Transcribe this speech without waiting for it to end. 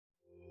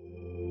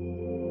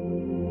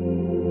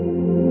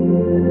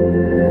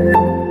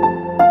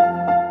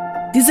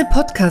Diese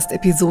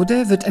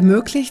Podcast-Episode wird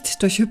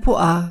ermöglicht durch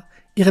HypoA,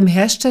 ihrem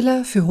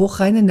Hersteller für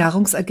hochreine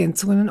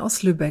Nahrungsergänzungen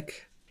aus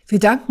Lübeck. Wir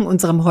danken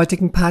unserem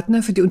heutigen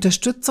Partner für die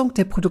Unterstützung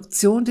der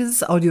Produktion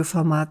dieses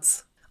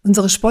Audioformats.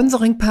 Unsere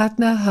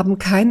Sponsoring-Partner haben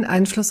keinen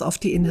Einfluss auf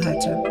die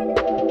Inhalte.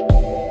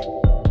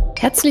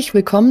 Herzlich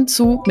willkommen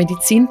zu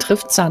Medizin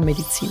trifft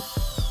Zahnmedizin.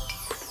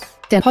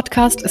 Der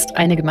Podcast ist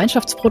eine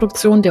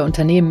Gemeinschaftsproduktion der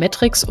Unternehmen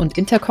Metrix und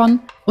Intercon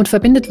und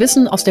verbindet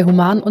Wissen aus der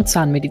Human- und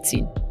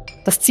Zahnmedizin.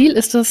 Das Ziel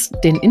ist es,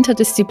 den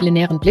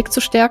interdisziplinären Blick zu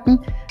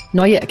stärken,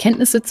 neue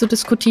Erkenntnisse zu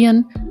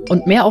diskutieren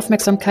und mehr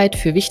Aufmerksamkeit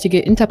für wichtige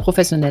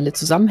interprofessionelle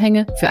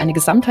Zusammenhänge für eine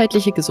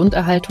gesamtheitliche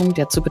Gesunderhaltung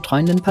der zu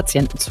betreuenden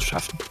Patienten zu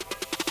schaffen.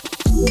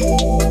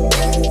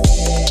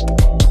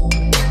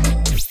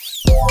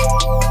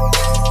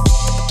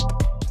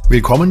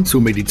 Willkommen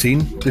zu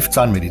Medizin trifft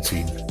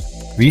Zahnmedizin.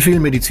 Wie viel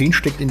Medizin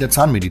steckt in der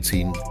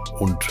Zahnmedizin?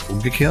 Und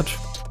umgekehrt?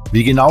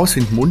 Wie genau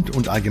sind Mund-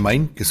 und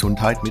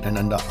Allgemeingesundheit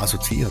miteinander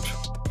assoziiert?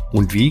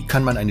 Und wie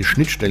kann man eine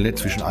Schnittstelle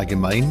zwischen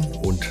Allgemein-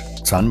 und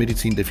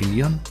Zahnmedizin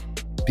definieren?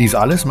 Dies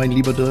alles, mein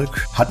lieber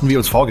Dirk, hatten wir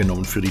uns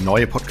vorgenommen für die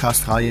neue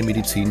Podcast-Reihe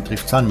Medizin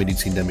trifft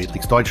Zahnmedizin der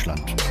Matrix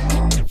Deutschland.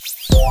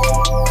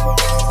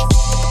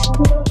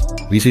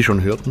 Wie Sie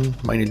schon hörten,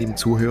 meine lieben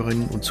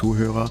Zuhörerinnen und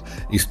Zuhörer,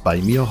 ist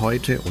bei mir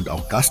heute und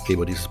auch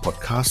Gastgeber dieses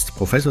Podcasts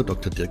Professor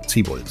Dr. Dirk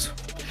Ziebolz.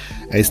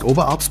 Er ist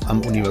Oberarzt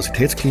am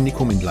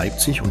Universitätsklinikum in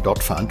Leipzig und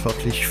dort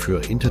verantwortlich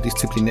für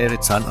interdisziplinäre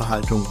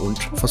Zahnerhaltung und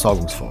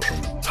Versorgungsforschung.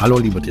 Hallo,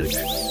 lieber Dirk.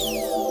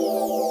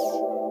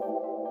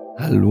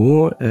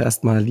 Hallo,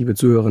 erstmal liebe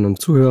Zuhörerinnen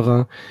und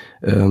Zuhörer.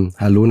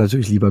 Hallo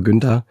natürlich, lieber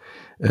Günther.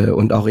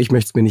 Und auch ich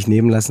möchte es mir nicht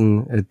nehmen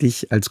lassen,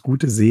 dich als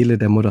gute Seele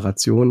der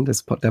Moderation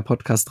der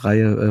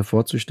Podcast-Reihe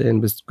vorzustellen.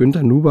 Du bist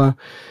Günther Nuber.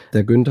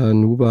 Der Günther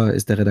Nuber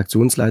ist der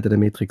Redaktionsleiter der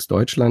Matrix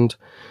Deutschland.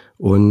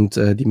 Und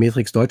die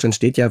Matrix Deutschland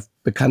steht ja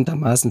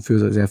bekanntermaßen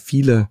für sehr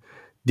viele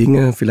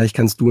Dinge. Vielleicht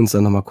kannst du uns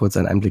da nochmal kurz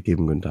einen Einblick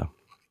geben, Günther.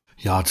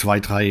 Ja, 2,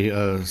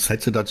 3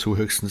 Sätze dazu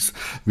höchstens.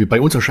 Bei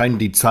uns erscheinen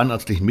die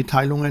zahnärztlichen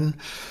Mitteilungen,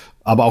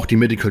 aber auch die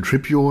Medical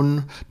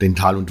Tribune,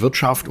 Dental und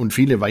Wirtschaft und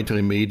viele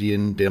weitere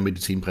Medien der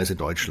Medizinpresse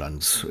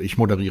Deutschlands. Ich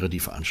moderiere die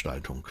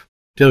Veranstaltung.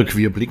 Dirk,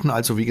 wir blicken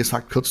also, wie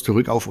gesagt, kurz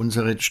zurück auf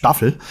unsere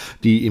Staffel,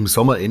 die im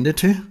Sommer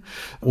endete.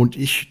 Und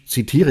ich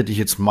zitiere dich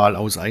jetzt mal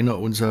aus einer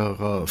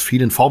unserer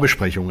vielen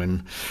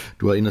Vorbesprechungen.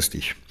 Du erinnerst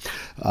dich.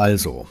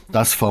 Also,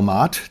 das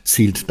Format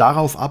zielt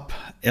darauf ab,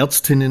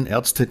 Ärztinnen,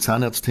 Ärzte,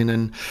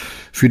 Zahnärztinnen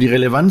für die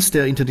Relevanz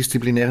der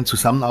interdisziplinären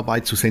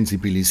Zusammenarbeit zu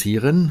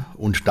sensibilisieren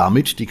und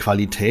damit die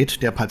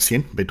Qualität der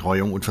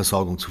Patientenbetreuung und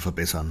Versorgung zu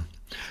verbessern.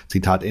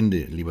 Zitat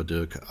Ende, lieber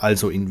Dirk.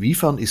 Also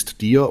inwiefern ist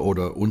dir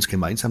oder uns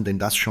gemeinsam denn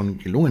das schon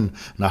gelungen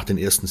nach den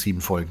ersten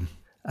 7 Folgen?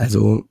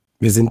 Also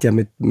wir sind ja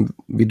mit,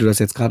 wie du das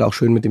jetzt gerade auch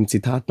schön mit dem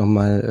Zitat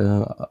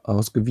nochmal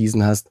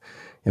ausgewiesen hast,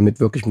 ja mit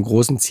wirklich einem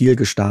großen Ziel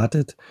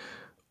gestartet.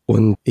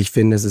 Und ich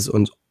finde, es ist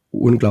uns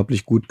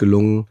unglaublich gut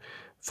gelungen,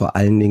 vor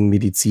allen Dingen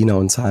Mediziner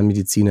und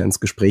Zahnmediziner ins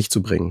Gespräch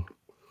zu bringen.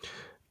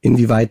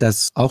 Inwieweit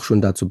das auch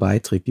schon dazu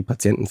beiträgt, die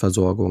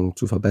Patientenversorgung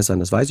zu verbessern,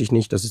 das weiß ich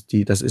nicht. Das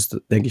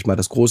ist, denke ich mal,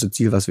 das große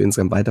Ziel, was wir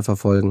insgesamt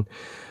weiterverfolgen.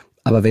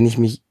 Aber wenn ich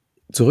mich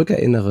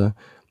zurückerinnere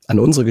an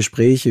unsere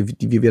Gespräche,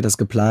 wie wir das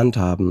geplant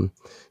haben,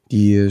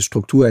 die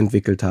Struktur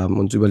entwickelt haben,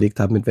 uns überlegt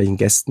haben, mit welchen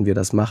Gästen wir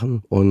das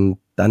machen und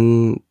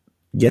dann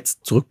jetzt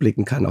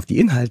zurückblicken kann auf die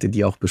Inhalte,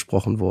 die auch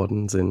besprochen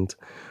worden sind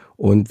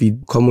und wie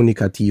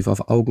kommunikativ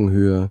auf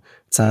Augenhöhe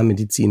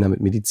Zahnmediziner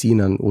mit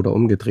Medizinern oder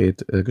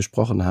umgedreht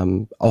gesprochen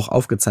haben, auch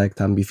aufgezeigt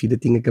haben, wie viele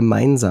Dinge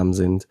gemeinsam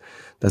sind,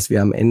 dass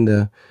wir am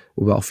Ende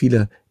über auch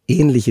viele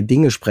ähnliche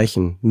Dinge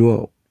sprechen,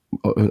 nur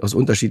aus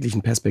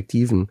unterschiedlichen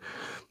Perspektiven.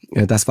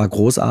 Das war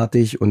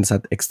großartig und es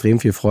hat extrem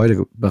viel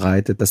Freude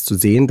bereitet, das zu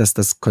sehen, dass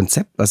das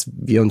Konzept, was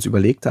wir uns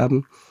überlegt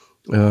haben,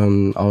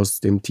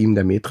 aus dem Team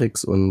der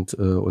Matrix und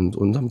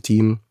unserem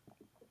Team,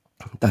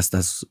 dass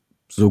das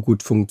so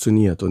gut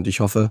funktioniert. Und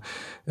ich hoffe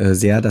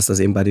sehr, dass das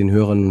eben bei den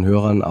Hörerinnen und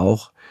Hörern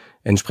auch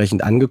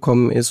entsprechend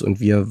angekommen ist und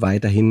wir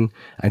weiterhin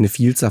eine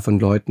Vielzahl von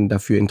Leuten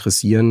dafür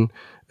interessieren,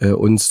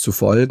 uns zu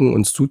folgen,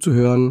 uns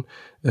zuzuhören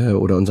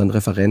oder unseren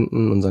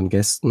Referenten, unseren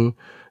Gästen,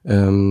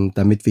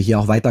 damit wir hier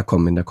auch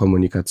weiterkommen in der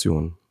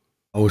Kommunikation.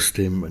 Aus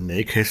dem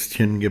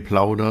Nähkästchen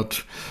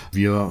geplaudert.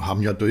 Wir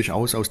haben ja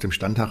durchaus aus dem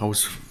Stand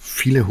heraus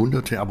viele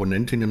hunderte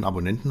Abonnentinnen und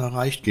Abonnenten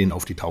erreicht, gehen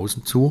auf die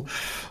 1000 zu.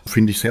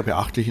 Finde ich sehr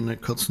beachtlich in einer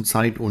kurzen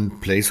Zeit und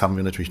Plays haben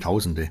wir natürlich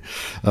Tausende.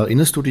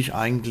 Erinnerst du dich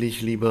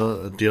eigentlich,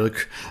 lieber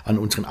Dirk, an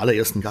unseren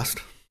allerersten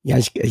Gast? Ja,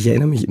 ich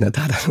erinnere mich in der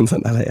Tat an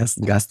unseren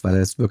allerersten Gast, weil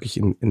er ist wirklich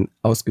ein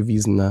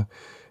ausgewiesener,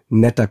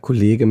 netter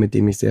Kollege, mit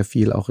dem ich sehr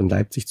viel auch in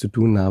Leipzig zu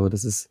tun habe.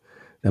 Das ist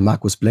der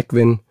Markus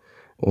Blackwin.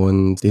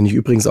 Und den ich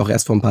übrigens auch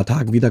erst vor ein paar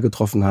Tagen wieder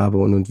getroffen habe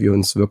und wir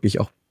uns wirklich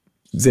auch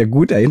sehr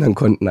gut erinnern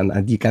konnten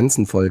an die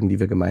ganzen Folgen, die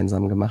wir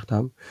gemeinsam gemacht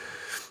haben.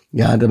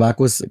 Ja, der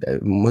Markus,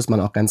 muss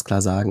man auch ganz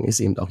klar sagen, ist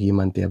eben auch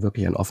jemand, der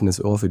wirklich ein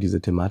offenes Ohr für diese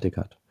Thematik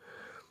hat.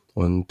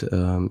 Und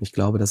ich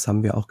glaube, das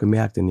haben wir auch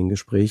gemerkt in den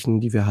Gesprächen,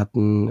 die wir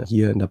hatten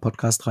hier in der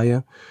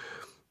Podcast-Reihe.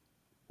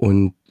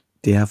 Und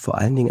der vor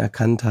allen Dingen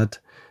erkannt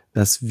hat,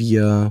 dass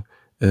wir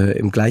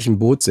im gleichen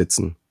Boot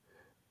sitzen.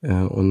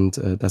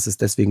 Und dass es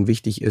deswegen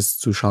wichtig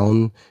ist, zu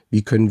schauen,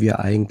 wie können wir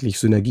eigentlich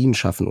Synergien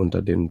schaffen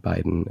unter den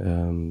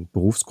beiden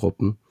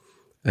Berufsgruppen,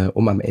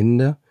 um am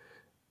Ende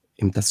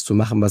eben das zu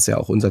machen, was ja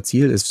auch unser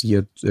Ziel ist,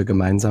 hier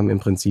gemeinsam im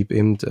Prinzip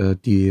eben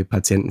die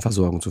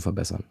Patientenversorgung zu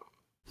verbessern.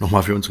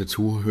 Nochmal für unsere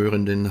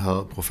Zuhörenden,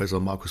 Herr Professor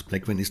Markus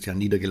Bleckwen ist ja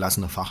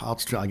niedergelassener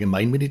Facharzt für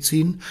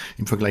Allgemeinmedizin.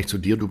 Im Vergleich zu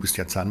dir, du bist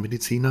ja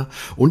Zahnmediziner.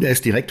 Und er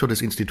ist Direktor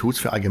des Instituts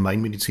für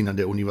Allgemeinmedizin an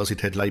der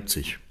Universität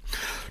Leipzig.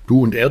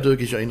 Du und er,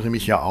 Dirk, ich erinnere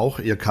mich ja auch,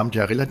 ihr kamt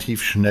ja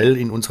relativ schnell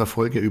in unserer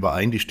Folge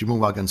überein. Die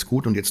Stimmung war ganz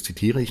gut und jetzt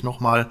zitiere ich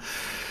nochmal.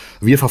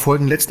 Wir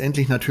verfolgen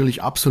letztendlich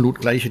natürlich absolut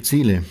gleiche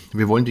Ziele.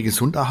 Wir wollen die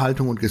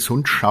Gesunderhaltung und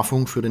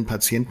Gesundschaffung für den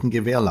Patienten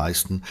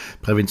gewährleisten.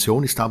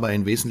 Prävention ist dabei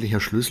ein wesentlicher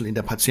Schlüssel in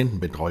der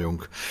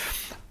Patientenbetreuung.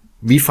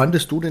 Wie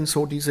fandest du denn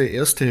so diese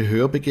erste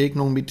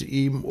Hörbegegnung mit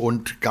ihm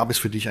und gab es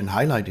für dich ein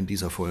Highlight in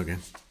dieser Folge?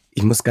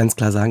 Ich muss ganz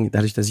klar sagen,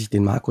 dadurch, dass ich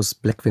den Markus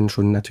Bleckwen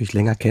schon natürlich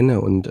länger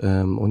kenne und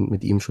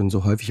mit ihm schon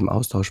so häufig im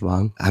Austausch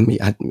war,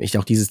 hat mich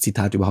auch dieses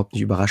Zitat überhaupt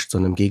nicht überrascht,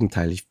 sondern im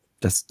Gegenteil.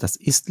 Das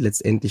ist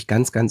letztendlich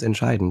ganz, ganz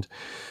entscheidend,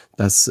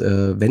 dass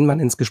wenn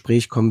man ins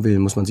Gespräch kommen will,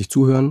 muss man sich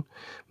zuhören,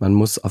 man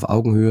muss auf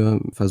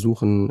Augenhöhe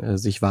versuchen,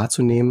 sich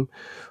wahrzunehmen.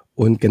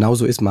 Und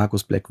genauso ist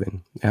Markus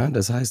Bleckwen. Ja,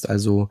 das heißt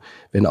also,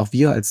 wenn auch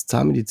wir als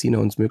Zahnmediziner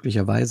uns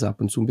möglicherweise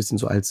ab und zu ein bisschen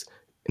so als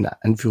in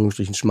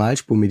Anführungsstrichen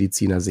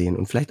Schmalspurmediziner sehen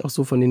und vielleicht auch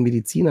so von den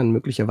Medizinern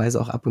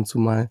möglicherweise auch ab und zu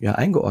mal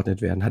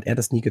eingeordnet werden, hat er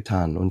das nie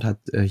getan und hat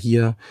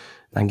hier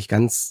eigentlich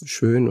ganz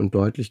schön und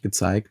deutlich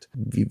gezeigt,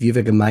 wie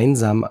wir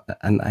gemeinsam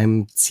an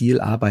einem Ziel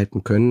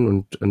arbeiten können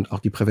und auch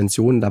die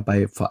Prävention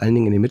dabei vor allen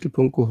Dingen in den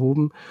Mittelpunkt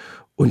gehoben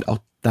und auch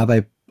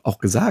dabei auch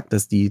gesagt,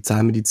 dass die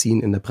Zahnmedizin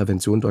in der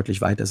Prävention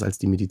deutlich weiter ist als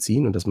die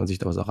Medizin und dass man sich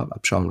daraus auch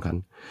abschauen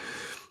kann.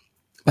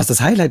 Was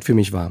das Highlight für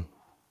mich war,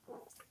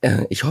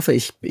 ich hoffe,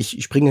 ich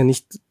springe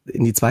nicht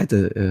in die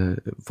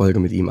zweite Folge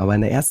mit ihm, aber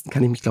in der ersten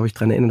kann ich mich, glaube ich,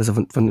 daran erinnern, dass er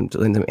von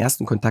seinem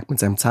ersten Kontakt mit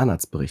seinem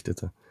Zahnarzt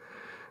berichtete,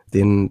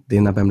 den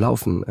er beim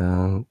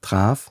Laufen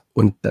traf.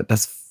 Und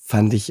das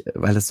fand ich,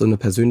 weil das so eine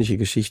persönliche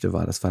Geschichte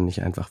war,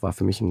 war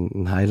für mich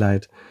ein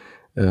Highlight,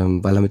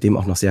 weil er mit dem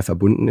auch noch sehr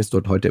verbunden ist,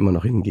 dort heute immer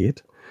noch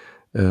hingeht.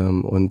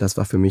 Und das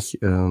war für mich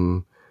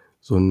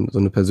so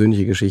eine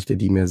persönliche Geschichte,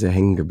 die mir sehr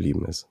hängen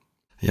geblieben ist.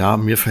 Ja,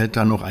 mir fällt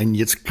da noch ein,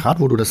 jetzt gerade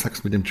wo du das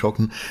sagst mit dem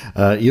Joggen,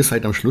 ihr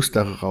seid am Schluss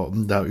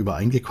da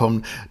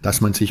übereingekommen,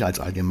 dass man sich als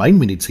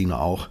Allgemeinmediziner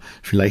auch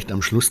vielleicht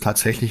am Schluss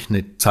tatsächlich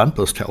eine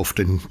Zahnbürste auf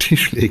den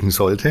Tisch legen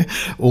sollte,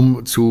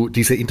 um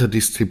diese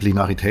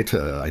Interdisziplinarität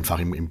einfach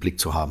im Blick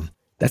zu haben.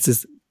 Das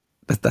ist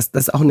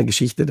auch eine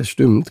Geschichte, das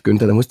stimmt,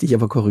 Günther, da musste ich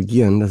aber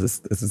korrigieren.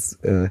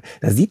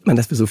 Da sieht man,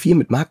 dass wir so viel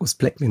mit Markus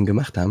Bleckwen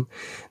gemacht haben.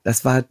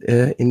 Das war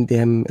in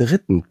dem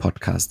 3.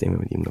 Podcast, den wir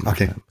mit ihm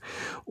gemacht haben.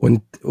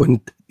 Und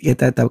ja,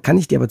 da kann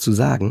ich dir aber zu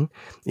sagen,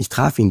 ich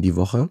traf ihn die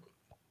Woche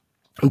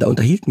und da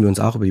unterhielten wir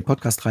uns auch über die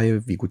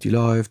Podcast-Reihe, wie gut die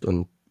läuft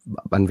und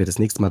wann wir das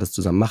nächste Mal das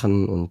zusammen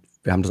machen. Und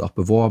wir haben das auch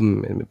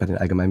beworben bei den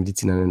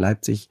Allgemeinmedizinern in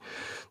Leipzig,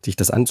 sich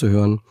das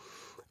anzuhören.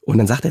 Und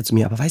dann sagt er zu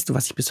mir, aber weißt du,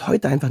 was ich bis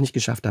heute einfach nicht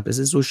geschafft habe? Es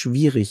ist so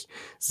schwierig,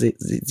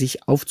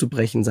 sich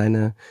aufzubrechen,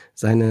 seine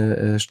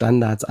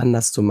Standards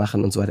anders zu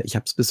machen und so weiter. Ich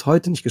habe es bis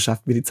heute nicht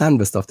geschafft, mir die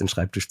Zahnbürste auf den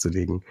Schreibtisch zu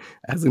legen.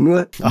 Also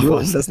nur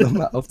um das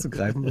nochmal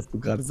aufzugreifen, was du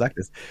gerade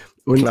sagtest.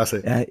 Und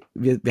klasse.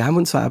 Wir haben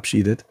uns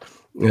verabschiedet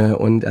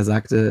und er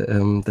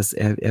sagte, dass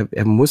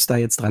er muss da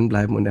jetzt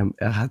dranbleiben und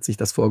er hat sich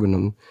das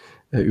vorgenommen,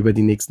 über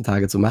die nächsten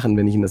Tage zu machen.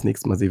 Wenn ich ihn das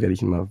nächste Mal sehe, werde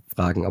ich ihn mal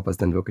fragen, ob er es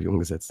dann wirklich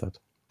umgesetzt hat.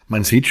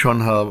 Man sieht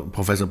schon, Herr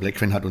Professor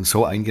Bleckwen hat uns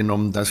so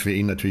eingenommen, dass wir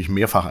ihn natürlich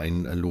mehrfach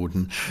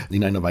einluden.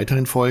 In einer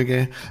weiteren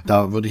Folge,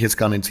 da würde ich jetzt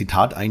gerne ein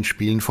Zitat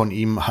einspielen von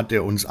ihm, hat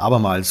er uns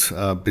abermals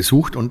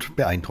besucht und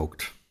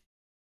beeindruckt.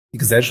 Die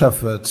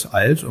Gesellschaft wird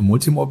alt und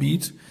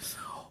multimorbid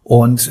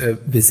und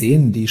wir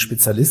sehen, die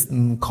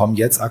Spezialisten kommen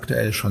jetzt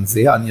aktuell schon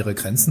sehr an ihre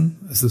Grenzen.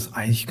 Es ist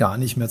eigentlich gar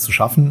nicht mehr zu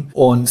schaffen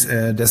und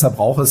deshalb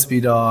braucht es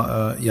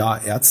wieder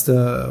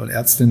Ärzte und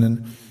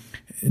Ärztinnen,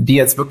 die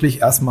jetzt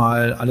wirklich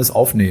erstmal alles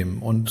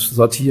aufnehmen und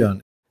sortieren.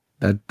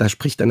 Da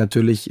spricht dann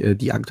natürlich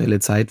die aktuelle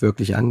Zeit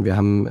wirklich an. Wir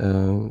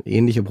haben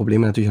ähnliche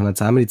Probleme natürlich auch in der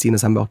Zahnmedizin,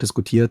 das haben wir auch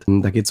diskutiert.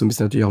 Da geht es so ein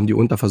bisschen natürlich auch um die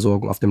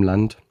Unterversorgung auf dem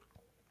Land.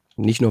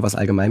 Nicht nur was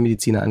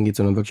Allgemeinmediziner angeht,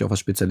 sondern wirklich auch was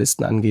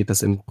Spezialisten angeht,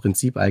 dass im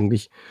Prinzip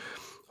eigentlich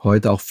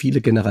heute auch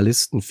viele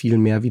Generalisten viel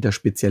mehr wieder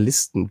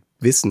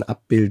Spezialistenwissen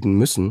abbilden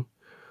müssen,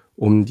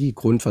 um die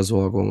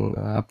Grundversorgung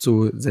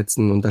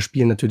abzusetzen. Und da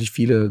spielen natürlich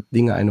viele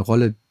Dinge eine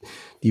Rolle,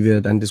 die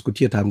wir dann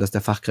diskutiert haben, dass der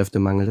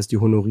Fachkräftemangel, dass die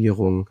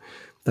Honorierung,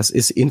 das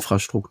ist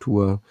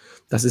Infrastruktur,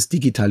 das ist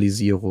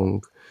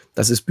Digitalisierung,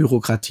 das ist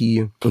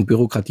Bürokratie und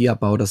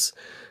Bürokratieabbau. Das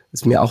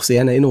ist mir auch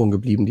sehr in Erinnerung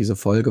geblieben, diese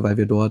Folge, weil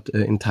wir dort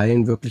in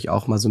Teilen wirklich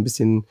auch mal so ein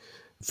bisschen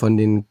von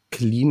den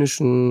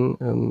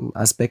klinischen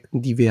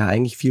Aspekten, die wir ja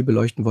eigentlich viel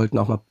beleuchten wollten,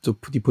 auch mal so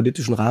die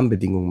politischen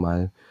Rahmenbedingungen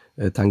mal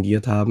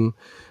tangiert haben.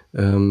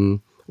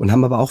 Und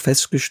haben aber auch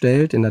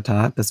festgestellt, in der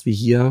Tat, dass wir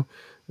hier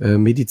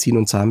Medizin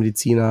und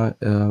Zahnmediziner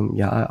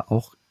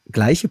auch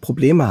gleiche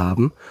Probleme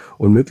haben.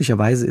 Und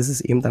möglicherweise ist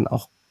es eben dann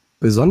auch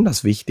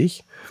besonders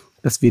wichtig,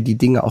 dass wir die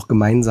Dinge auch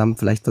gemeinsam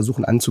vielleicht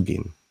versuchen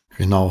anzugehen.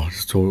 Genau,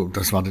 so,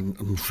 das war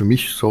für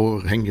mich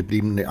so hängen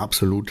geblieben, eine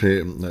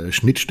absolute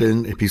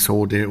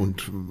Schnittstellenepisode,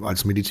 und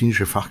als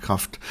medizinische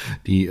Fachkraft,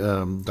 die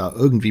da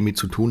irgendwie mit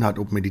zu tun hat,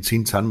 ob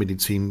Medizin,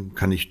 Zahnmedizin,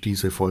 kann ich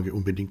diese Folge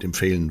unbedingt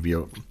empfehlen.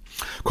 Wir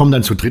kommen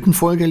dann zur dritten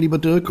Folge, lieber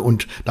Dirk,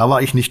 und da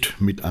war ich nicht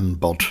mit an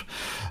Bord.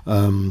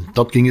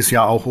 Dort ging es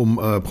ja auch um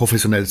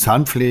professionelle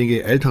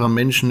Zahnpflege älterer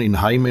Menschen in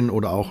Heimen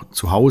oder auch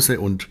zu Hause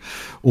und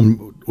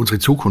um unsere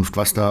Zukunft,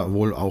 was da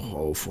wohl auch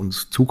auf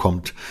uns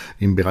zukommt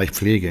im Bereich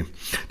Pflege.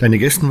 Deine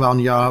Gäste waren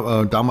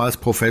ja damals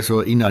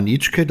Professor Ina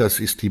Nitschke,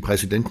 das ist die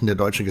Präsidentin der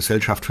Deutschen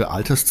Gesellschaft für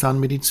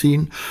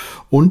Alterszahnmedizin,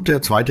 und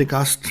der zweite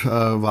Gast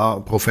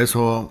war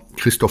Professor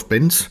Christoph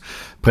Benz,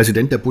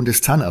 Präsident der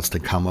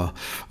Bundeszahnärztekammer.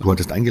 Du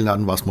hattest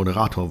eingeladen, warst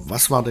Moderator.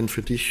 Was war denn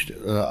für dich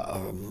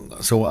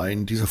so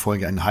in dieser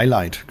Folge ein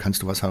Highlight?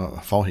 Kannst du was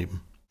hervorheben?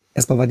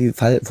 Erstmal war die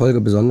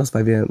Folge besonders,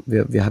 weil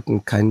wir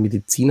hatten keinen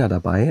Mediziner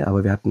dabei,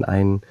 aber wir hatten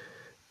ein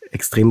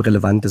extrem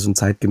relevantes und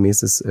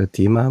zeitgemäßes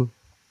Thema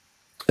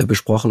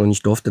besprochen, und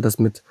ich durfte das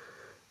mit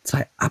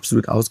zwei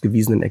absolut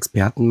ausgewiesenen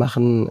Experten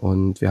machen,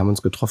 und wir haben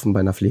uns getroffen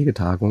bei einer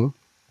Pflegetagung,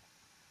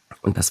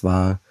 und das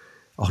war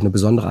auch eine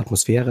besondere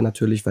Atmosphäre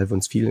natürlich, weil wir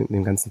uns viel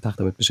den ganzen Tag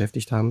damit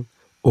beschäftigt haben.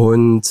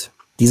 Und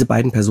diese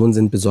beiden Personen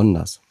sind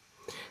besonders,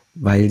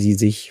 weil sie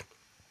sich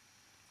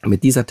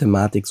mit dieser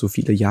Thematik so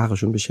viele Jahre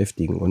schon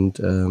beschäftigen und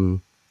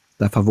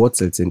da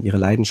verwurzelt sind, ihre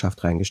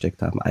Leidenschaft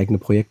reingesteckt haben, eigene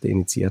Projekte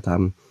initiiert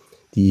haben,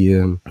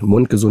 die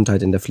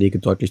Mundgesundheit in der Pflege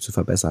deutlich zu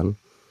verbessern.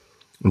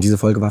 Und diese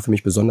Folge war für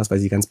mich besonders, weil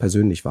sie ganz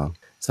persönlich war.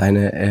 Es war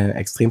eine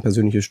extrem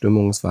persönliche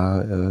Stimmung, es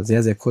war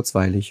sehr, sehr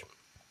kurzweilig,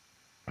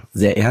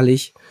 sehr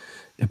ehrlich.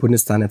 Der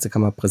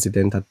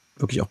Bundeszahnärztekammerpräsident hat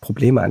wirklich auch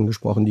Probleme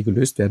angesprochen, die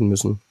gelöst werden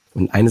müssen.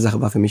 Und eine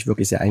Sache war für mich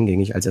wirklich sehr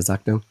eingängig, als er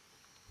sagte,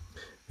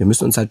 wir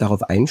müssen uns halt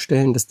darauf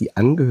einstellen, dass die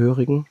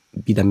Angehörigen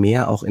wieder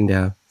mehr auch in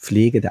der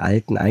Pflege der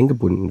Alten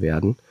eingebunden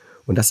werden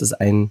und dass es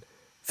ein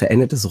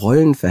verändertes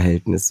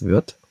Rollenverhältnis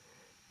wird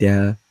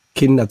der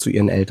Kinder zu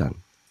ihren Eltern.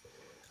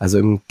 Also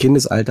im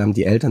Kindesalter haben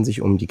die Eltern sich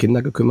um die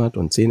Kinder gekümmert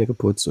und Zähne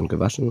geputzt und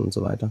gewaschen und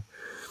so weiter.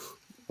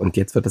 Und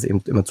jetzt wird das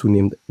eben immer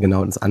zunehmend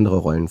genau das andere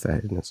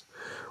Rollenverhältnis.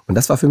 Und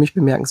das war für mich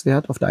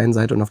bemerkenswert auf der einen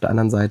Seite, und auf der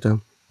anderen Seite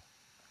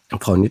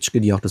Frau Nitschke,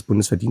 die auch das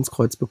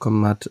Bundesverdienstkreuz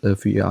bekommen hat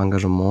für ihr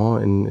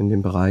Engagement in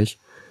dem Bereich,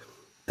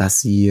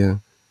 dass sie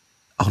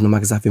auch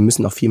nochmal gesagt, wir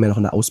müssen auch viel mehr noch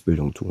in der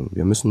Ausbildung tun.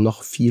 Wir müssen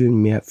noch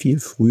viel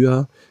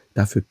früher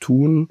dafür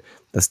tun,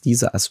 dass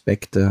diese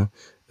Aspekte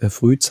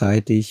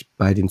frühzeitig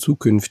bei den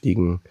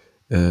zukünftigen,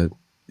 in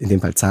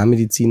dem Fall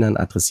Zahnmedizinern,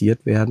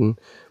 adressiert werden,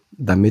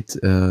 damit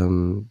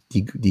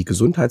die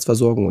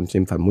Gesundheitsversorgung, und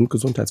in dem Fall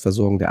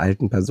Mundgesundheitsversorgung der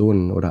alten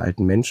Personen oder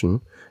alten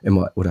Menschen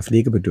oder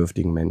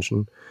pflegebedürftigen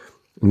Menschen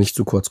nicht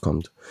zu kurz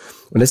kommt.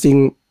 Und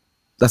deswegen,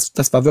 das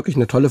war wirklich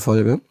eine tolle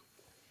Folge.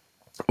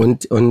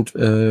 Und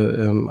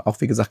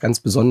auch, wie gesagt, ganz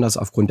besonders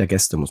aufgrund der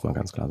Gäste, muss man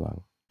ganz klar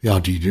sagen. Ja,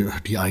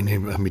 die eine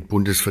mit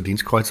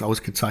Bundesverdienstkreuz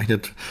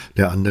ausgezeichnet,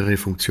 der andere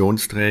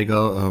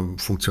Funktionsträger,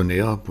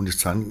 Funktionär,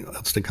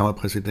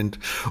 Bundeszahnärztekammerpräsident.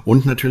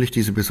 Und natürlich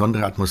diese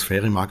besondere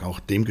Atmosphäre mag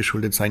auch dem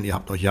geschuldet sein. Ihr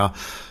habt euch ja,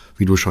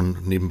 wie du schon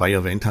nebenbei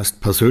erwähnt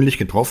hast, persönlich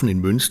getroffen in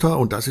Münster.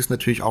 Und das ist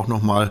natürlich auch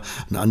nochmal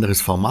ein anderes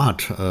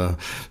Format,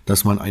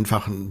 dass man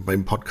einfach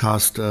beim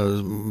Podcast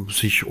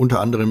sich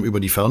unter anderem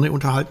über die Ferne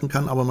unterhalten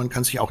kann, aber man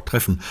kann sich auch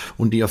treffen.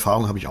 Und die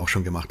Erfahrung habe ich auch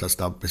schon gemacht, dass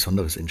da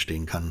Besonderes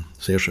entstehen kann.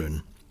 Sehr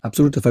schön.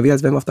 Absolut, das war wie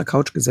als wenn wir auf der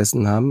Couch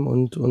gesessen haben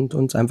und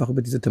uns einfach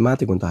über diese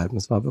Thematik unterhalten.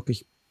 Das war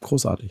wirklich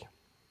großartig.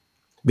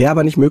 Wäre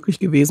aber nicht möglich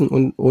gewesen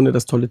und ohne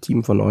das tolle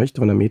Team von euch,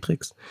 von der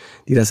Matrix,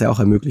 die das ja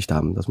auch ermöglicht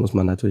haben. Das muss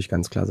man natürlich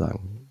ganz klar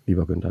sagen,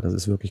 lieber Günther. Das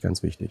ist wirklich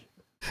ganz wichtig.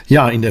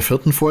 Ja, in der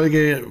vierten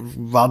Folge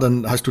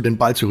hast du den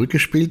Ball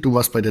zurückgespielt. Du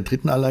warst bei der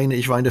dritten alleine,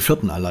 ich war in der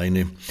vierten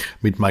alleine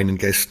mit meinen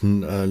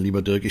Gästen,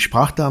 lieber Dirk. Ich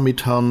sprach da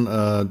mit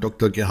Herrn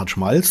Dr. Gerhard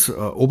Schmalz,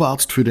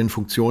 Oberarzt für den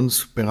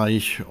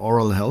Funktionsbereich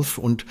Oral Health,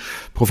 und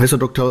Professor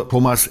Dr.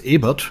 Thomas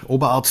Ebert,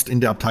 Oberarzt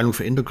in der Abteilung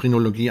für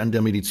Endokrinologie an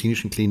der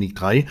Medizinischen Klinik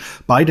 3,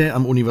 beide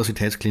am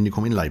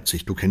Universitätsklinikum in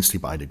Leipzig. Du kennst die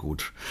beide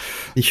gut.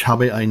 Ich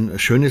habe ein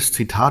schönes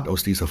Zitat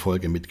aus dieser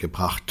Folge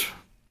mitgebracht.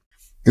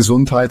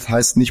 Gesundheit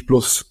heißt nicht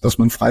bloß, dass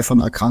man frei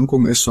von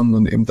Erkrankungen ist,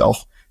 sondern eben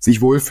auch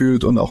sich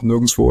wohlfühlt und auch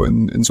nirgendwo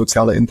in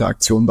sozialer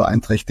Interaktion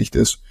beeinträchtigt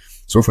ist.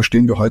 So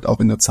verstehen wir heute auch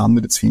in der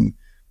Zahnmedizin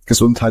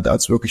Gesundheit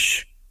als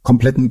wirklich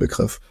kompletten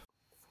Begriff.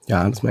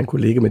 Ja, das ist mein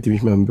Kollege, mit dem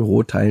ich mir im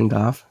Büro teilen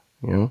darf,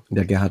 ja,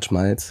 der Gerhard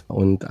Schmalz.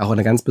 Und auch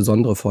eine ganz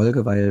besondere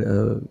Folge,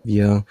 weil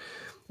wir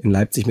in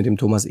Leipzig mit dem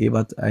Thomas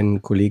Ebert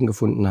einen Kollegen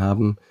gefunden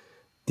haben,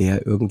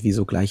 der irgendwie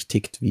so gleich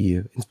tickt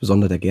wie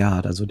insbesondere der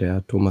Gerhard. Also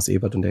der Thomas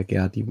Ebert und der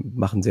Gerhard, die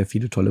machen sehr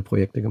viele tolle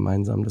Projekte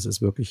gemeinsam. Das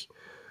ist wirklich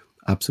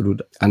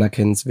absolut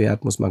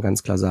anerkennenswert, muss man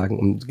ganz klar sagen,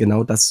 um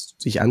genau das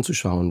sich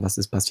anzuschauen, was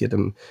ist passiert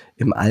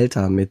im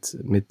Alter mit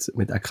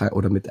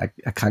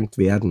erkrankt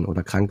werden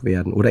oder krank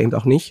werden oder eben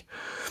auch nicht.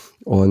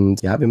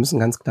 Und ja, wir müssen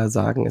ganz klar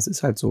sagen, es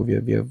ist halt so,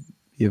 wir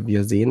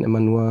wir sehen immer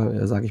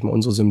nur, sage ich mal,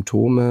 unsere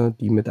Symptome,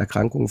 die mit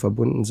Erkrankungen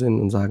verbunden sind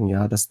und sagen,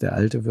 ja, der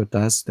Alte wird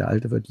das, der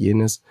Alte wird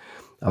jenes.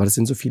 Aber das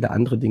sind so viele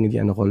andere Dinge, die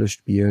eine Rolle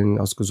spielen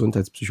aus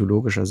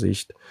gesundheitspsychologischer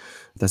Sicht.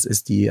 Das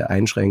ist die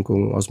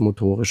Einschränkung aus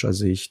motorischer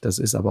Sicht. Das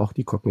ist aber auch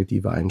die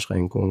kognitive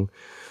Einschränkung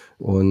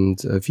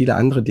und viele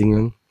andere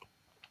Dinge.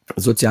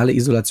 Soziale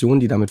Isolation,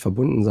 die damit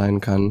verbunden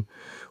sein kann.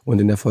 Und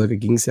in der Folge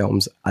ging es ja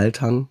ums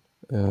Altern.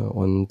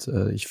 Und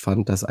ich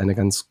fand das eine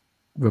ganz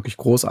wirklich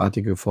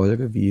großartige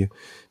Folge, wie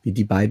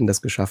die beiden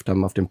das geschafft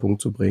haben, auf den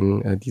Punkt zu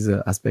bringen,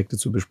 diese Aspekte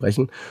zu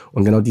besprechen.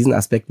 Und genau diesen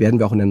Aspekt werden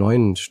wir auch in der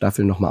neuen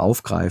Staffel nochmal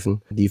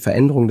aufgreifen. Die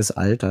Veränderung des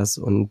Alters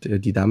und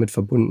die damit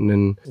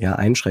verbundenen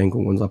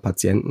Einschränkungen unserer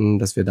Patienten,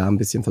 dass wir da ein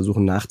bisschen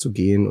versuchen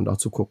nachzugehen und auch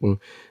zu gucken,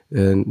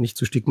 nicht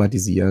zu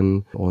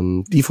stigmatisieren.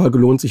 Und die Folge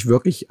lohnt sich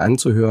wirklich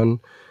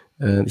anzuhören.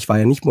 Ich war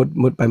ja nicht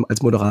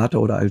als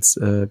Moderator oder als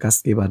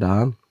Gastgeber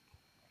da,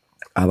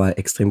 aber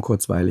extrem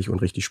kurzweilig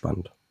und richtig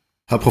spannend.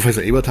 Herr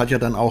Professor Ebert hat ja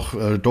dann auch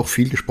doch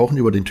viel gesprochen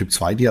über den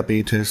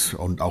Typ-2-Diabetes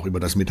und auch über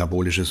das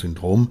metabolische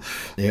Syndrom.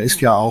 Er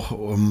ist ja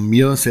auch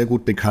mir sehr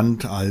gut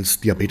bekannt als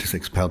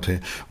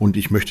Diabetesexperte und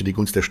ich möchte die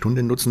Gunst der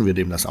Stunde nutzen. Wir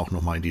nehmen das auch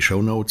nochmal in die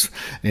Shownotes.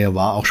 Er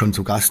war auch schon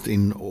zu Gast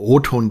in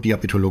O-Ton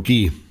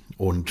Diabetologie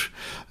und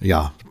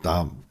ja,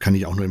 da kann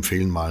ich auch nur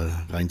empfehlen, mal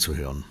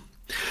reinzuhören.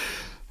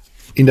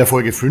 In der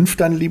Folge 5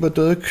 dann, lieber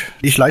Dirk,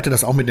 ich leite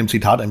das auch mit dem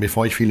Zitat ein,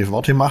 bevor ich viele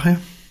Worte mache.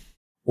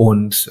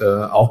 Und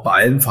auch bei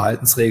allen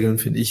Verhaltensregeln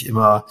finde ich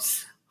immer,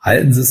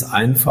 halten Sie es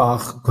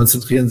einfach,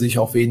 konzentrieren Sie sich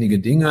auf wenige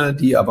Dinge,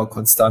 die aber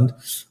konstant,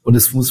 und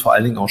es muss vor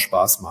allen Dingen auch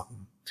Spaß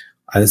machen.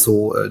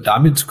 Also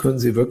damit können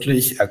Sie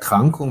wirklich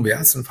Erkrankungen wie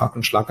Herzinfarkt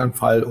und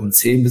Schlaganfall um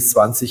 10 bis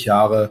 20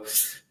 Jahre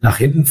nach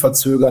hinten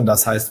verzögern.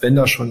 Das heißt, wenn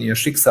das schon Ihr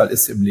Schicksal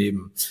ist im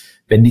Leben,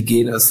 wenn die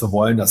Gene es so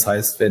wollen, das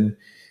heißt, wenn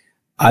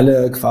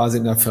alle quasi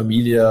in der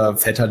Familie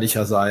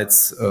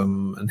väterlicherseits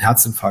einen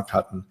Herzinfarkt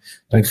hatten,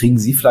 dann kriegen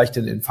Sie vielleicht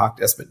den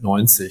Infarkt erst mit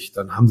 90.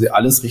 Dann haben Sie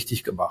alles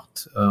richtig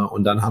gemacht.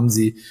 Und dann haben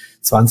Sie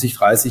 20,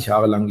 30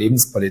 Jahre lang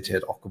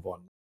Lebensqualität auch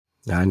gewonnen.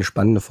 Ja, eine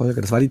spannende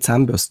Folge. Das war die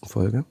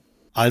Zahnbürstenfolge.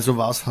 Also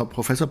war es Herr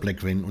Professor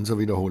Blackwin, unser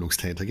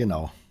Wiederholungstäter,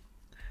 genau.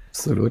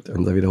 Absolut,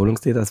 unser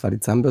Wiederholungstäter, das war die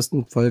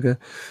Zahnbürstenfolge.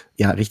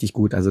 Ja, richtig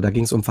gut. Also da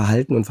ging es um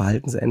Verhalten und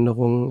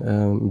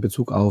Verhaltensänderungen in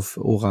Bezug auf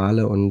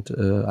orale und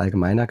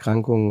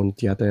Allgemeinerkrankungen.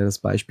 Und die hat ja das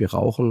Beispiel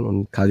Rauchen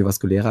und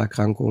kardiovaskuläre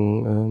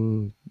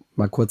Erkrankungen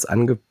mal kurz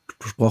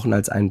angesprochen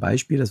als ein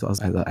Beispiel, das was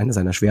also einer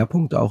seiner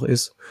Schwerpunkte auch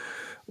ist.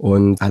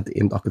 Und hat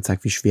eben auch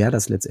gezeigt, wie schwer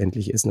das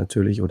letztendlich ist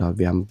natürlich, oder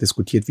wir haben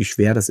diskutiert, wie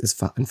schwer das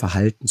ist, an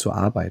Verhalten zu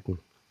arbeiten.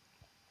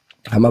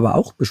 Haben aber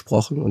auch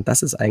besprochen, und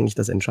das ist eigentlich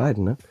das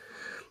Entscheidende,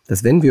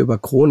 dass wenn wir über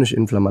chronisch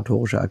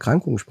inflammatorische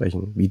Erkrankungen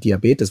sprechen, wie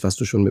Diabetes, was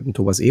du schon mit dem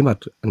Thomas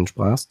Ebert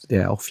ansprachst,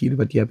 der auch viel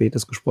über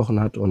Diabetes gesprochen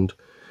hat und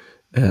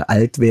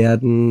alt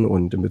werden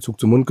und in Bezug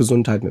zur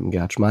Mundgesundheit mit dem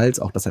Gerhard Schmalz,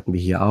 auch das hatten wir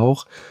hier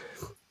auch,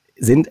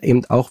 sind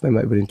eben auch, wenn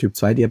wir über den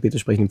Typ-2-Diabetes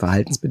sprechen,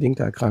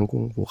 verhaltensbedingte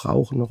Erkrankungen, wo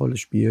Rauchen eine Rolle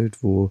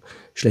spielt, wo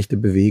schlechte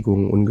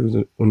Bewegung,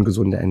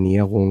 ungesunde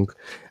Ernährung,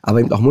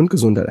 aber eben auch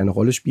Mundgesundheit eine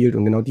Rolle spielt.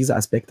 Und genau diese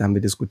Aspekte haben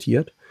wir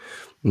diskutiert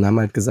und haben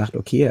halt gesagt,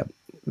 okay,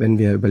 wenn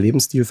wir über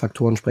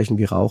Lebensstilfaktoren sprechen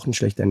wie Rauchen,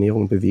 schlechte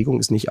Ernährung und Bewegung,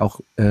 ist nicht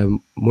auch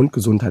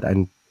Mundgesundheit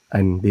ein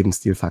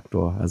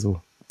Lebensstilfaktor,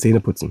 also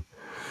Zähneputzen.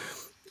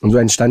 Und so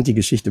entstand die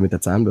Geschichte mit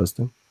der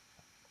Zahnbürste.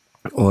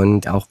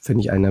 Und auch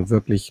finde ich eine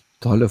wirklich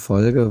tolle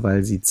Folge,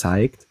 weil sie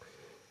zeigt,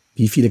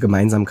 wie viele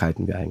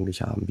Gemeinsamkeiten wir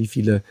eigentlich haben, wie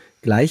viele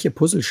gleiche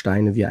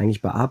Puzzlesteine wir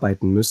eigentlich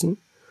bearbeiten müssen,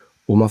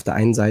 um auf der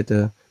einen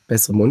Seite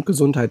bessere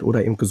Mundgesundheit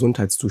oder eben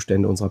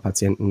Gesundheitszustände unserer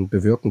Patienten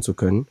bewirken zu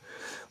können.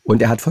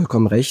 Und er hat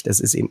vollkommen recht, es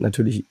ist eben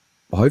natürlich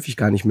häufig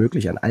gar nicht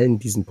möglich, an allen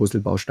diesen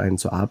Puzzlebausteinen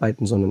zu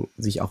arbeiten, sondern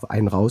sich auch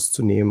einen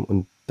rauszunehmen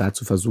und da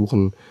zu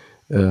versuchen,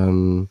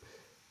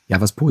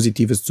 was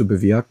Positives zu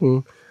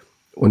bewirken.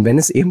 Und wenn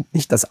es eben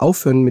nicht das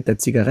Aufhören mit der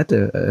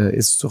Zigarette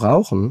ist zu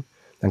rauchen,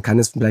 dann kann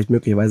es vielleicht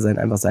möglicherweise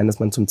einfach sein, dass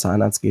man zum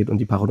Zahnarzt geht und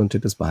die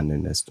Parodontitis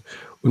behandeln lässt.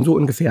 Und so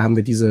ungefähr haben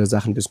wir diese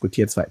Sachen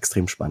diskutiert. Es war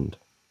extrem spannend.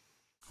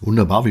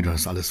 Wunderbar, wie du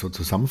das alles so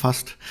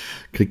zusammenfasst.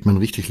 Kriegt man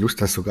richtig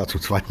Lust, das sogar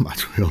zum zweiten Mal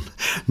zu hören.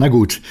 Na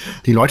gut,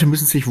 die Leute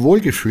müssen sich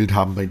wohlgefühlt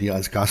haben bei dir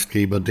als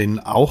Gastgeber, denn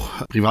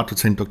auch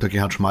Privatdozent Dr.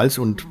 Gerhard Schmalz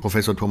und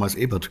Professor Thomas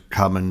Ebert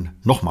kamen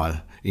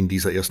nochmal in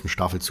dieser ersten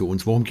Staffel zu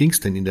uns. Worum ging es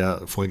denn in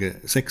der Folge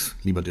 6,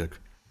 lieber Dirk?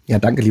 Ja,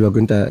 danke, lieber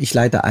Günther. Ich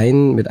leite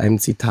ein mit einem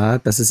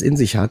Zitat, das es in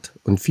sich hat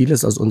und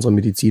vieles aus unserem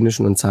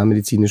medizinischen und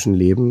zahnmedizinischen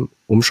Leben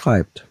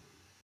umschreibt.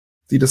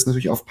 Die das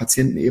natürlich auf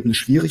Patientenebene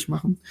schwierig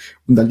machen.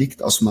 Und da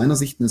liegt aus meiner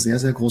Sicht eine sehr,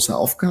 sehr große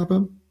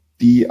Aufgabe,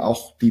 die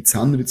auch die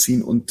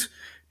Zahnmedizin und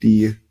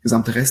die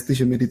gesamte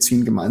restliche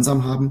Medizin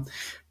gemeinsam haben,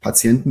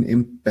 Patienten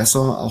eben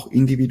besser auch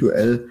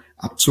individuell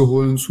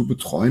abzuholen, zu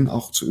betreuen,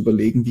 auch zu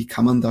überlegen, wie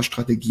kann man da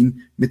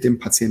Strategien mit dem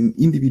Patienten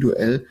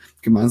individuell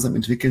gemeinsam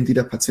entwickeln, die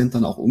der Patient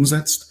dann auch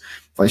umsetzt.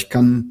 Weil ich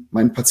kann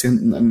meinen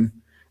Patienten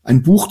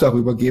ein Buch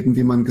darüber geben,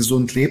 wie man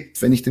gesund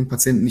lebt. Wenn ich den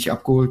Patienten nicht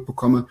abgeholt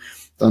bekomme,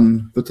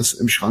 dann wird das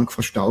im Schrank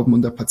verstauben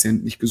und der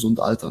Patient nicht gesund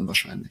altern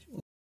wahrscheinlich.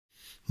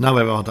 Na,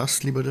 wer war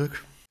das, lieber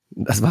Dirk?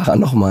 Das war er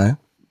nochmal,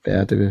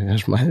 verehrte Herr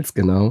Schmalz,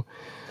 genau.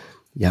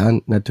 Ja,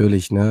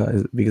 natürlich. Ne?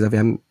 Also, wie gesagt, wir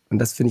haben, und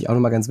das finde ich auch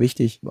nochmal ganz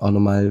wichtig, auch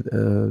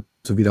nochmal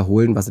zu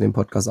wiederholen, was in dem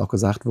Podcast auch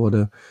gesagt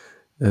wurde.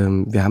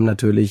 Wir haben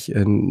natürlich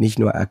nicht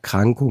nur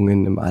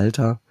Erkrankungen im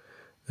Alter,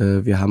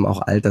 wir haben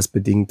auch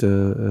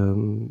altersbedingte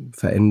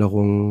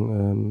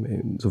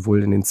Veränderungen,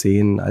 sowohl in den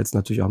Zähnen als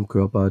natürlich auch im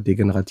Körper,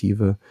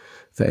 degenerative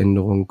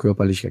Veränderungen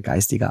körperlicher,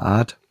 geistiger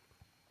Art.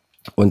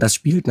 Und das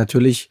spielt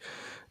natürlich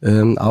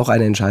auch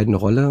eine entscheidende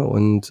Rolle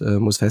und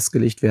muss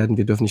festgelegt werden.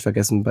 Wir dürfen nicht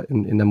vergessen,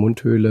 in der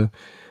Mundhöhle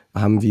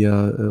haben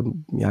wir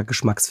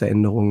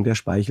Geschmacksveränderungen, der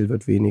Speichel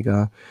wird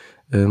weniger.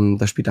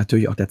 Da spielt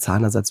natürlich auch der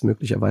Zahnersatz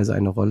möglicherweise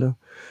eine Rolle.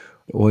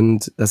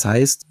 Und das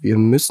heißt, wir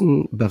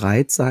müssen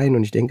bereit sein,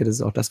 und ich denke, das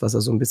ist auch das, was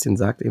er so ein bisschen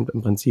sagt, eben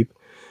im Prinzip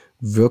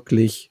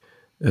wirklich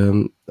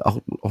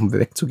auch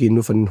wegzugehen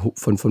nur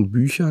von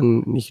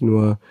Büchern, nicht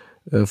nur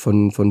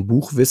von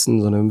Buchwissen,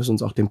 sondern wir müssen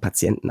uns auch dem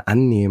Patienten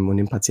annehmen und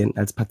den Patienten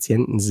als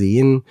Patienten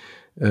sehen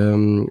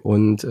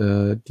und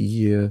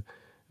die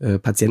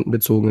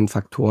patientenbezogenen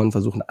Faktoren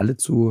versuchen alle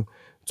so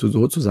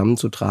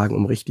zusammenzutragen,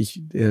 um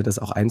richtig das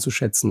auch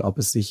einzuschätzen, ob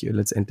es sich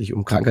letztendlich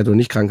um Krankheit oder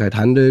Nicht-Krankheit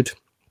handelt.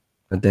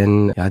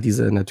 Denn ja,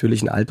 diese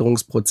natürlichen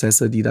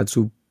Alterungsprozesse, die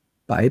dazu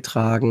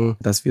beitragen,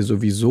 dass wir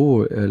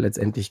sowieso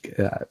letztendlich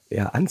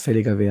eher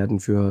anfälliger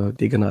werden für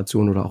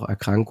Degeneration oder auch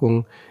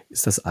Erkrankungen,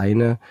 ist das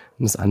eine.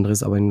 Und das andere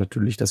ist aber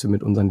natürlich, dass wir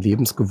mit unseren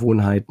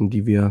Lebensgewohnheiten,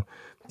 die wir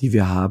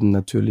haben,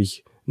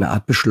 natürlich eine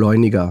Art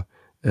Beschleuniger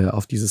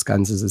auf dieses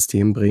ganze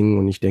System bringen.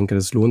 Und ich denke,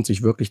 das lohnt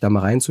sich wirklich, da mal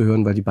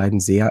reinzuhören, weil die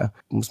beiden sehr,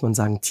 muss man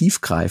sagen,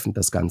 tiefgreifend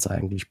das Ganze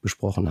eigentlich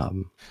besprochen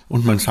haben.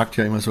 Und man sagt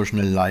ja immer so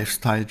schnell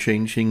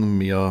Lifestyle-Changing,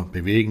 mehr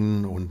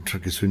bewegen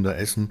und gesünder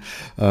essen.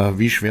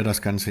 Wie schwer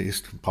das Ganze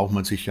ist, braucht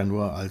man sich ja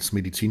nur als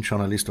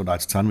Medizinjournalist oder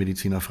als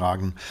Zahnmediziner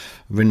fragen,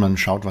 wenn man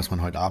schaut, was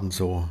man heute Abend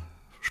so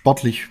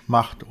sportlich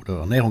macht oder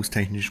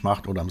ernährungstechnisch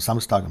macht oder am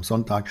Samstag, am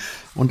Sonntag.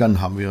 Und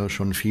dann haben wir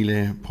schon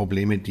viele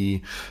Probleme,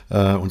 die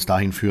uns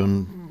dahin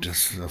führen,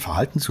 das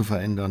Verhalten zu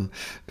verändern.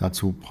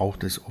 Dazu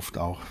braucht es oft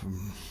auch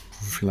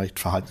vielleicht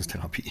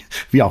Verhaltenstherapie,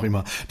 wie auch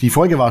immer. Die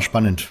Folge war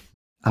spannend.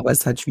 Aber es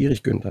ist halt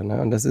schwierig, Günther.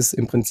 Ne? Und das ist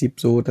im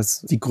Prinzip so,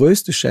 dass die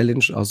größte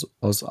Challenge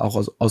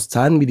aus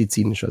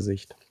zahnmedizinischer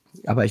Sicht,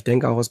 aber ich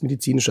denke auch aus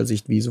medizinischer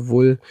Sicht, wie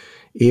sowohl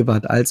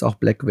Ebert als auch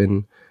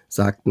Blackwin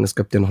sagten, es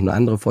gibt ja noch eine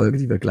andere Folge,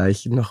 die wir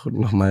gleich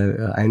noch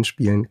mal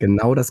einspielen,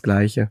 genau das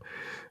Gleiche.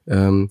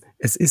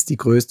 Es ist die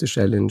größte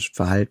Challenge,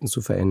 Verhalten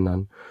zu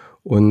verändern.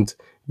 Und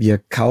wir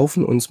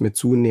kaufen uns mit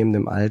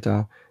zunehmendem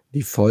Alter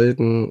die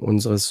Folgen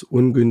unseres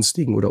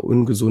ungünstigen oder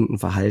ungesunden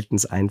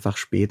Verhaltens einfach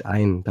spät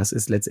ein. Das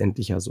ist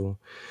letztendlich ja so.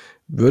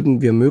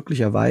 Würden wir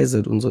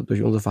möglicherweise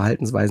durch unsere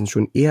Verhaltensweisen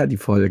schon eher die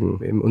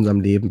Folgen in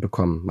unserem Leben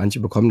bekommen, manche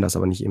bekommen das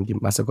aber nicht, eben die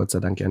Masse Gott sei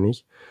Dank ja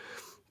nicht,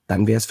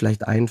 dann wäre es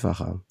vielleicht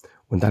einfacher.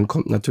 Und dann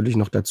kommt natürlich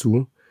noch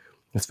dazu,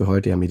 dass wir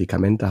heute ja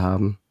Medikamente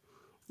haben,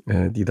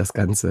 die das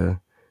ganze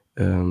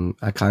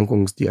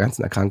die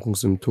ganzen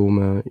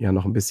Erkrankungssymptome ja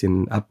noch ein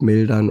bisschen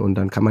abmildern, und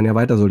dann kann man ja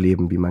weiter so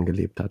leben, wie man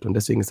gelebt hat. Und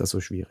deswegen ist das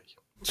so schwierig.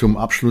 Zum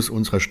Abschluss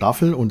unserer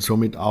Staffel und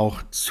somit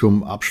auch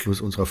zum Abschluss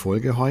unserer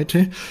Folge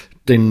heute.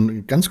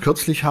 Denn ganz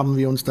kürzlich haben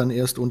wir uns dann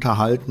erst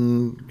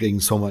unterhalten,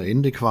 gegen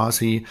Sommerende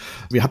quasi.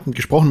 Wir hatten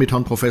gesprochen mit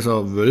Herrn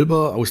Professor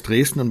Wölber aus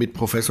Dresden und mit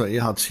Professor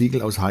Erhard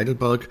Siegel aus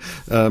Heidelberg.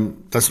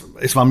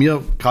 Es war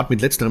mir gerade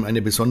mit letzterem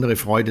eine besondere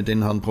Freude,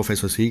 den Herrn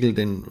Professor Siegel,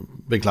 den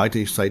begleite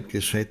ich seit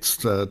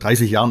geschätzt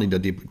 30 Jahren in der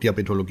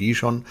Diabetologie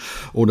schon.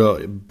 Oder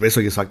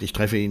besser gesagt, ich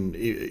treffe ihn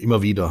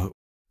immer wieder.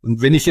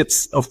 Und wenn ich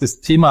jetzt auf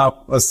das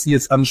Thema, was Sie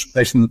jetzt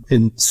ansprechen,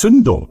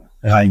 Entzündung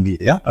reingehe,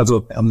 ja,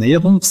 also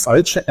Ernährung,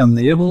 falsche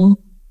Ernährung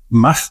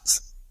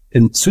macht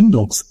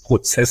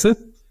Entzündungsprozesse,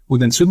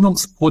 und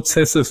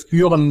Entzündungsprozesse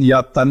führen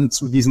ja dann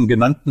zu diesen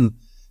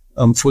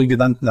vorhin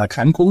genannten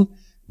Erkrankungen,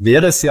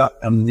 wäre es ja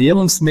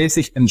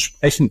ernährungsmäßig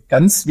entsprechend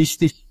ganz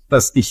wichtig,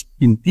 dass ich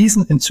in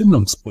diesen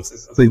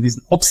Entzündungsprozess, also in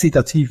diesen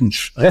oxidativen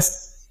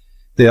Stress,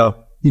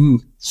 der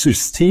im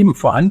System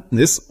vorhanden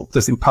ist, ob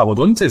das im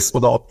Parodont ist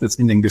oder ob das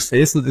in den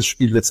Gefäßen ist,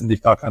 spielt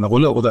letztendlich gar keine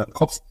Rolle, oder im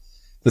Kopf,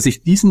 dass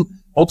ich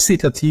diesen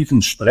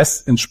oxidativen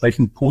Stress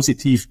entsprechend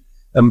positiv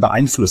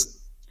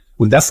beeinflusse.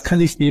 Und das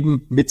kann ich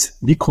eben mit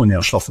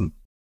Mikronährstoffen.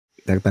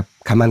 Da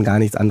kann man gar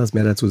nichts anderes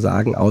mehr dazu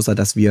sagen, außer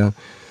dass wir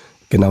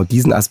genau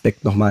diesen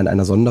Aspekt nochmal in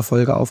einer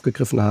Sonderfolge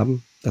aufgegriffen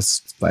haben.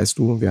 Das weißt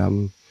du, wir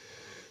haben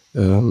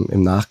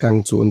im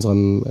Nachgang zu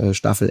unserem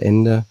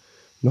Staffelende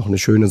noch eine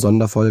schöne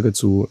Sonderfolge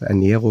zu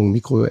Ernährung,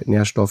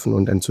 Mikronährstoffen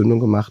und Entzündung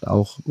gemacht,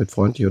 auch mit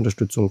freundlicher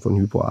Unterstützung von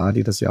HypoA,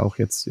 die das ja auch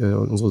jetzt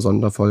unsere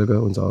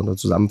Sonderfolge, unsere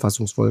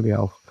Zusammenfassungsfolge ja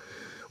auch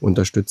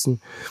unterstützen.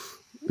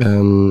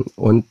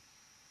 Und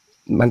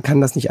man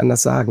kann das nicht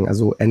anders sagen.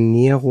 Also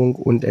Ernährung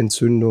und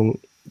Entzündung,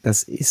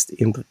 das ist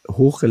eben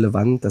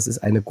hochrelevant. Das ist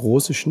eine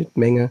große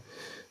Schnittmenge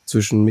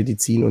zwischen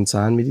Medizin und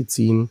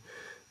Zahnmedizin,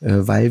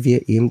 weil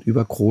wir eben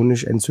über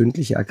chronisch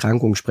entzündliche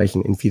Erkrankungen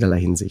sprechen in vielerlei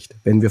Hinsicht.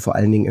 Wenn wir vor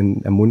allen Dingen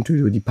in der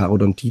Mundhöhle über die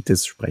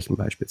Parodontitis sprechen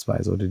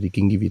beispielsweise oder die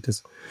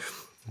Gingivitis.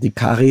 Die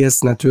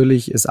Karies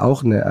natürlich ist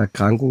auch eine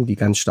Erkrankung, die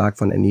ganz stark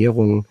von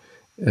Ernährung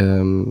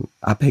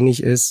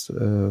abhängig ist,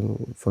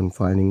 von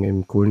vor allen Dingen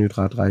eben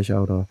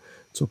kohlenhydratreicher oder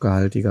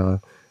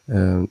zuckerhaltiger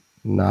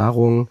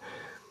Nahrung.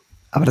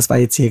 Aber das war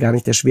jetzt hier gar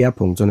nicht der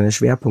Schwerpunkt, sondern der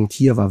Schwerpunkt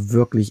hier war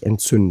wirklich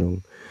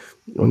Entzündung.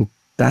 Und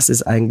das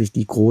ist eigentlich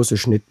die große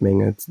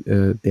Schnittmenge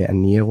der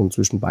Ernährung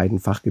zwischen beiden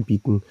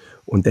Fachgebieten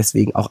und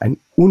deswegen auch ein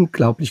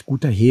unglaublich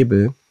guter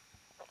Hebel,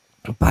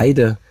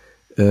 beide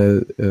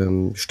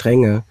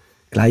Stränge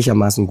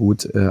gleichermaßen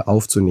gut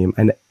aufzunehmen.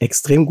 Eine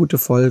extrem gute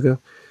Folge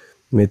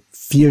mit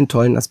vielen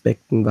tollen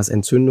Aspekten, was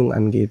Entzündung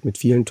angeht, mit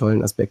vielen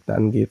tollen Aspekten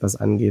angeht, was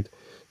angeht,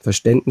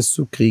 Verständnis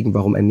zu kriegen,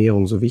 warum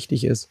Ernährung so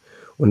wichtig ist.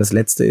 Und das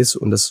Letzte ist,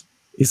 und das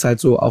ist halt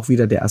so auch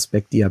wieder der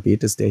Aspekt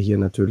Diabetes, der hier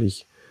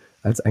natürlich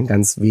als ein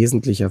ganz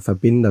wesentlicher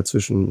Verbinder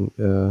zwischen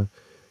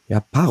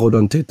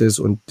Parodontitis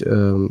und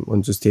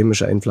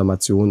systemischer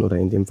Inflammation oder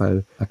in dem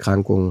Fall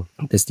Erkrankung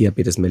des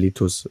Diabetes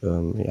mellitus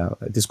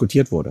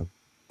diskutiert wurde.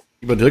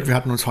 Lieber Dirk, wir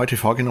hatten uns heute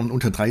vorgenommen,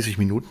 unter 30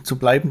 Minuten zu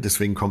bleiben.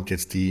 Deswegen kommt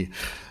jetzt die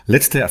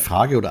letzte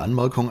Frage oder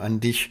Anmerkung an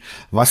dich.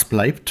 Was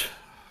bleibt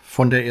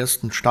von der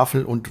ersten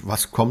Staffel und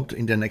was kommt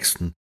in der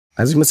nächsten?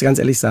 Also ich muss ganz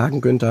ehrlich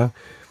sagen, Günther,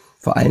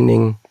 vor allen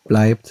Dingen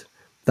bleibt,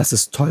 dass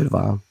es toll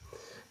war.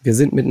 Wir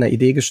sind mit einer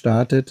Idee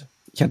gestartet.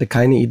 Ich hatte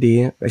keine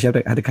Idee, ich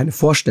hatte keine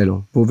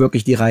Vorstellung, wo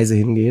wirklich die Reise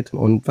hingeht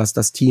und was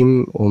das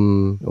Team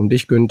um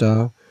dich,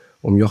 Günther,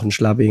 um Jochen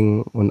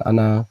Schlabbing und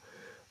Anna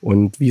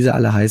und wie sie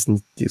alle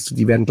heißen,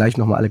 die werden gleich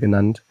nochmal alle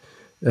genannt,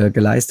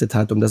 geleistet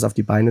hat, um das auf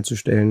die Beine zu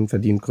stellen,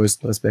 verdient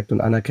größten Respekt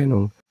und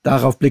Anerkennung.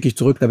 Darauf blicke ich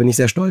zurück, da bin ich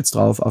sehr stolz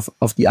drauf,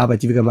 auf die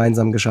Arbeit, die wir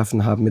gemeinsam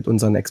geschaffen haben, mit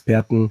unseren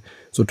Experten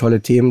so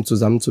tolle Themen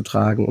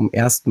zusammenzutragen, um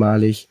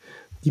erstmalig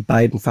die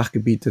beiden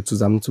Fachgebiete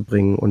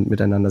zusammenzubringen und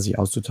miteinander sich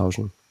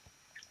auszutauschen.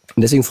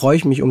 Und deswegen freue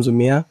ich mich umso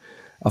mehr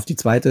auf die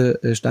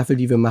zweite Staffel,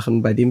 die wir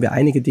machen, bei dem wir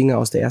einige Dinge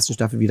aus der ersten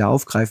Staffel wieder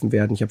aufgreifen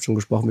werden. Ich habe schon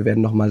gesprochen, wir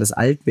werden nochmal das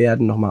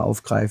Altwerden nochmal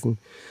aufgreifen.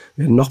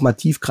 Wir werden nochmal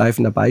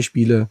tiefgreifende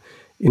Beispiele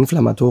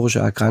inflammatorische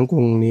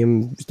Erkrankungen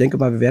nehmen. Ich denke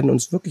mal, wir werden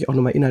uns wirklich auch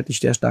nochmal inhaltlich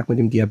sehr stark mit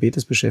dem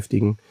Diabetes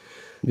beschäftigen.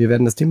 Wir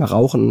werden das Thema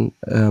Rauchen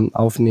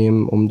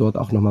aufnehmen, um dort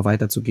auch nochmal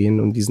weiterzugehen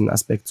und diesen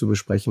Aspekt zu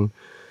besprechen.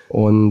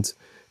 Und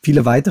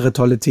viele weitere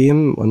tolle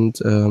Themen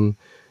und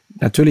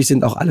natürlich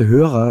sind auch alle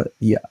Hörer,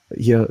 die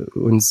hier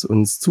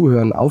uns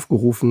zuhören,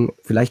 aufgerufen,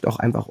 vielleicht auch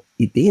einfach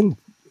Ideen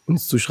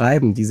uns zu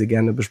schreiben, die sie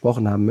gerne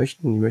besprochen haben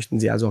möchten. Die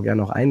möchten sie also auch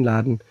gerne auch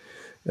einladen,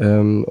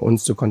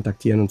 uns zu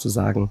kontaktieren und zu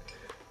sagen,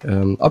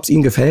 ob es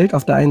ihnen gefällt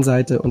auf der einen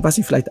Seite und was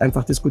sie vielleicht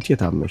einfach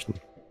diskutiert haben möchten.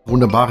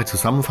 Wunderbare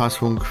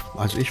Zusammenfassung.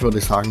 Also ich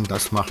würde sagen,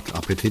 das macht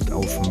Appetit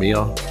auf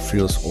mehr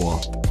fürs Ohr.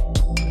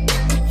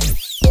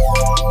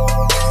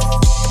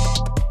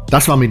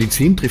 Das war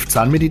Medizin trifft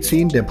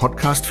Zahnmedizin, der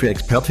Podcast für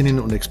Expertinnen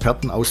und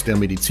Experten aus der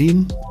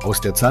Medizin,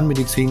 aus der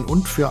Zahnmedizin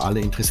und für alle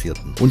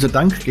Interessierten. Unser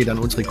Dank geht an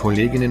unsere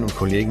Kolleginnen und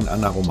Kollegen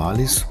Anna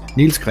Romalis,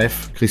 Nils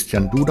Greff,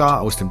 Christian Duda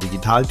aus dem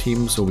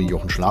Digitalteam sowie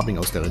Jochen Schlabing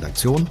aus der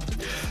Redaktion.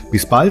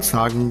 Bis bald,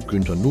 sagen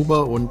Günther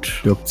Nuber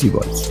und Dirk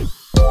Ziebolz.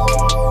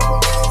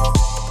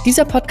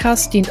 Dieser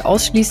Podcast dient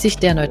ausschließlich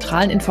der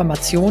neutralen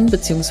Information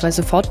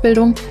bzw.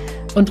 Fortbildung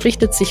und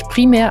richtet sich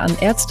primär an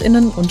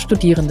ÄrztInnen und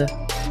Studierende.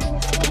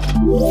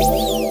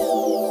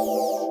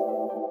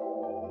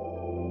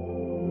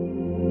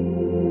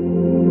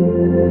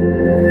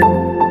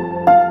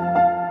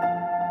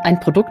 Ein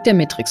Produkt der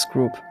Matrix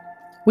Group.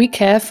 We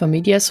care for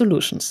Media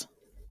Solutions.